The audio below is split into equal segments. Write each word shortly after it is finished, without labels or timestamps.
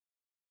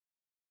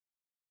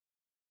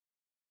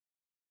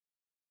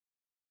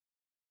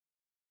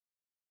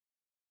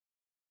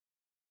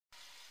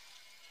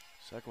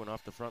Second one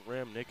off the front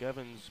rim. Nick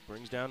Evans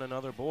brings down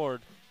another board.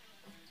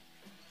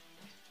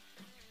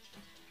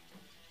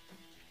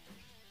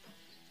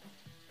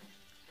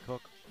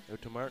 Cook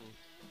out to Martin.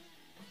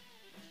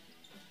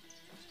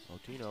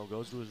 Otieno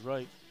goes to his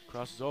right,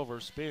 crosses over,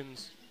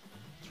 spins,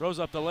 throws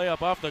up the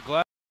layup off the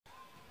glass.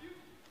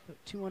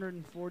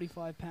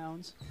 245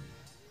 pounds.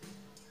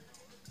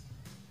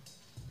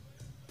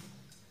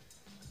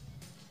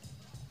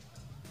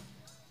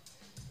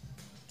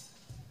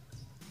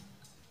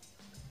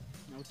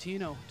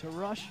 Otieno to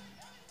Rush,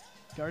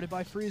 guarded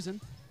by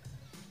Friesen.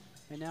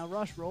 And now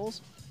Rush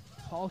rolls.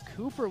 Paul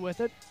Cooper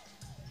with it.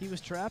 He was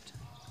trapped.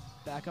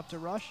 Back up to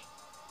Rush.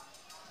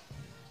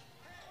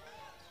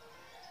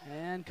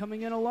 And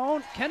coming in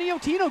alone, Kenny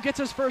Otieno gets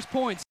his first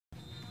points.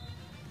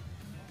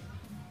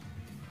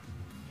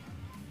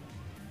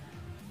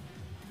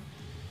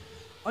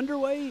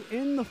 Underway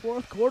in the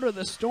fourth quarter,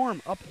 the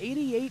Storm up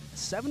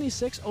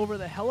 88-76 over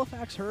the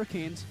Halifax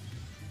Hurricanes.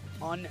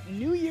 On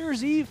New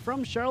Year's Eve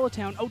from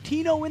Charlottetown,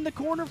 Otieno in the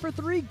corner for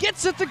three,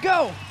 gets it to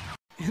go.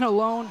 In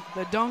alone,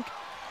 the dunk,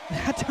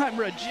 that time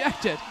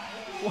rejected.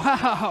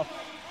 Wow.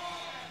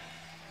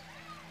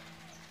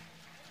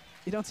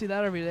 You don't see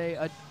that every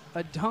day.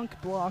 A dunk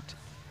blocked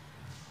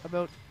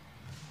about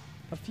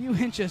a few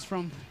inches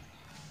from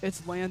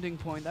its landing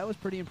point. That was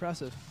pretty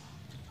impressive.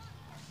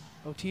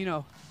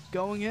 Otieno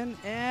going in,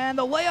 and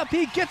the layup,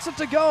 he gets it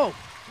to go.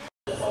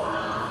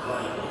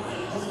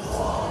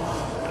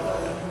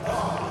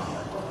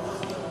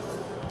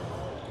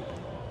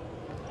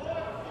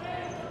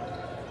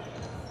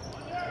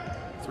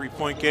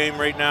 Three-point game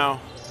right now.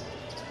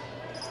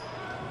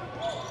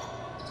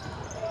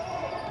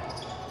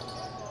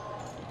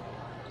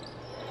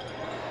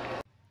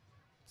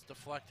 It's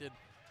deflected.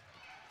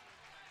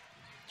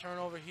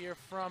 Turnover here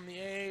from the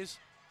A's.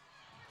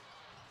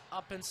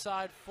 Up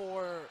inside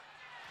for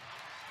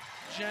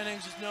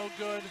Jennings is no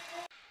good.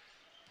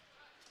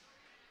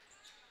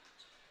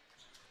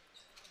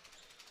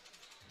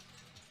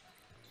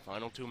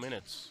 Final 2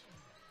 minutes.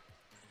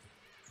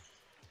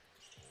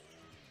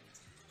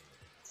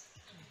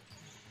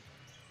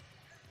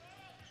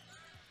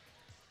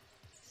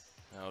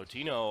 Now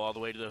Otieno all the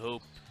way to the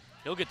hoop.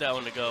 He'll get that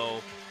one to go.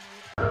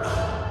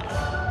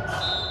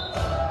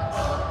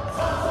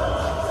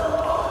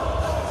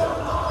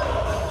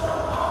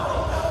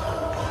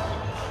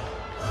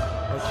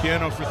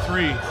 Otieno for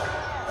three.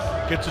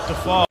 Gets it to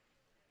fall.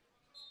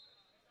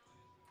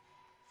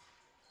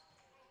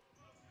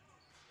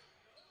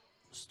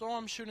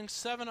 Storm shooting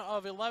 7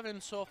 of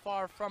 11 so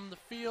far from the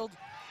field.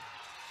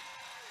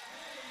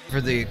 For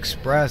the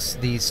Express,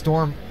 the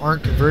Storm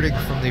aren't converting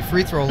from the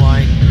free throw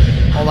line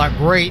all that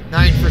great.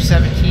 9 for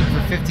 17 for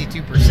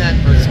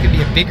 52%, but this could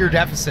be a bigger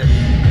deficit.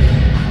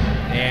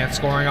 And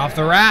scoring off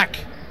the rack.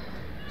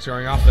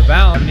 Scoring off the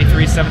bound.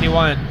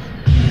 73-71.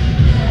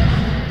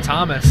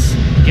 Thomas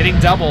getting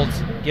doubled.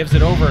 Gives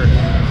it over.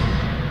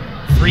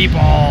 Three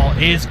ball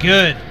is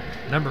good.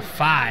 Number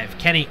 5,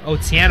 Kenny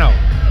Otieno.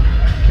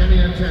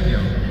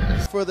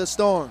 For the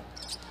Storm.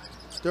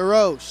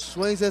 DeRoche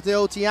swings at the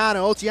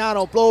Otieno.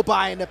 Otieno blow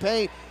by in the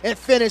paint and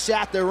finish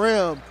at the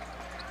rim.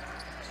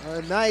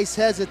 A nice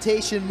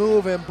hesitation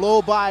move and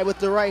blow by with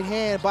the right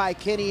hand by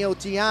Kenny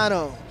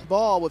Otieno.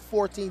 Ball with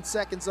 14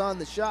 seconds on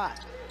the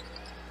shot.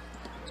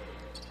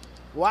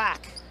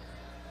 Whack.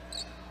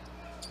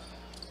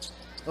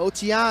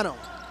 Otieno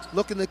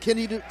looking to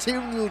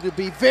continue to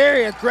be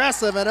very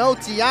aggressive, and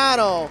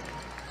Otieno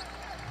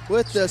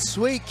with the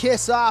sweet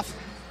kiss off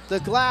the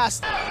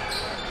glass.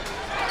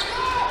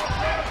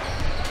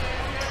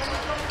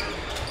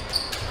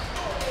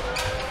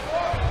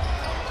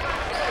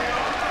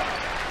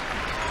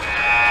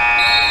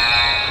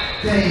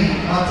 Kenny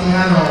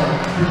Otieno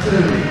for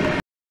 2.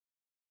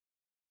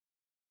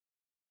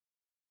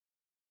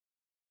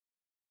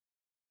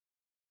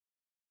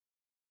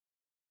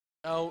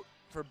 Out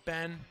for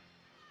Ben.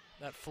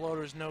 That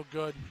floater's no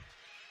good.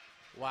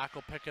 Wack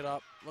will pick it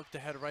up. Look to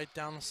head right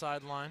down the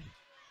sideline.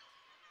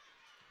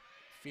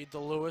 Feed to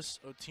Lewis.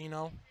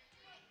 Otieno.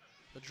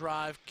 The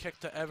drive. Kick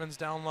to Evans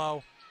down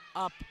low.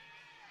 Up.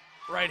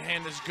 Right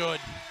hand is good.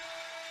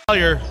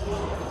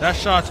 That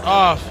shot's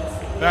off.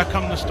 Back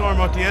come the Storm.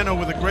 Otieno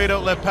with a great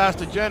outlet pass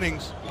to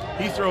Jennings.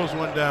 He throws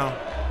one down.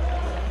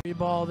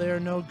 Ball there,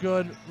 no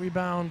good.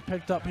 Rebound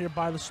picked up here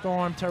by the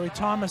Storm. Terry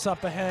Thomas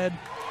up ahead.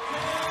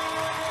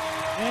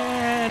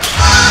 And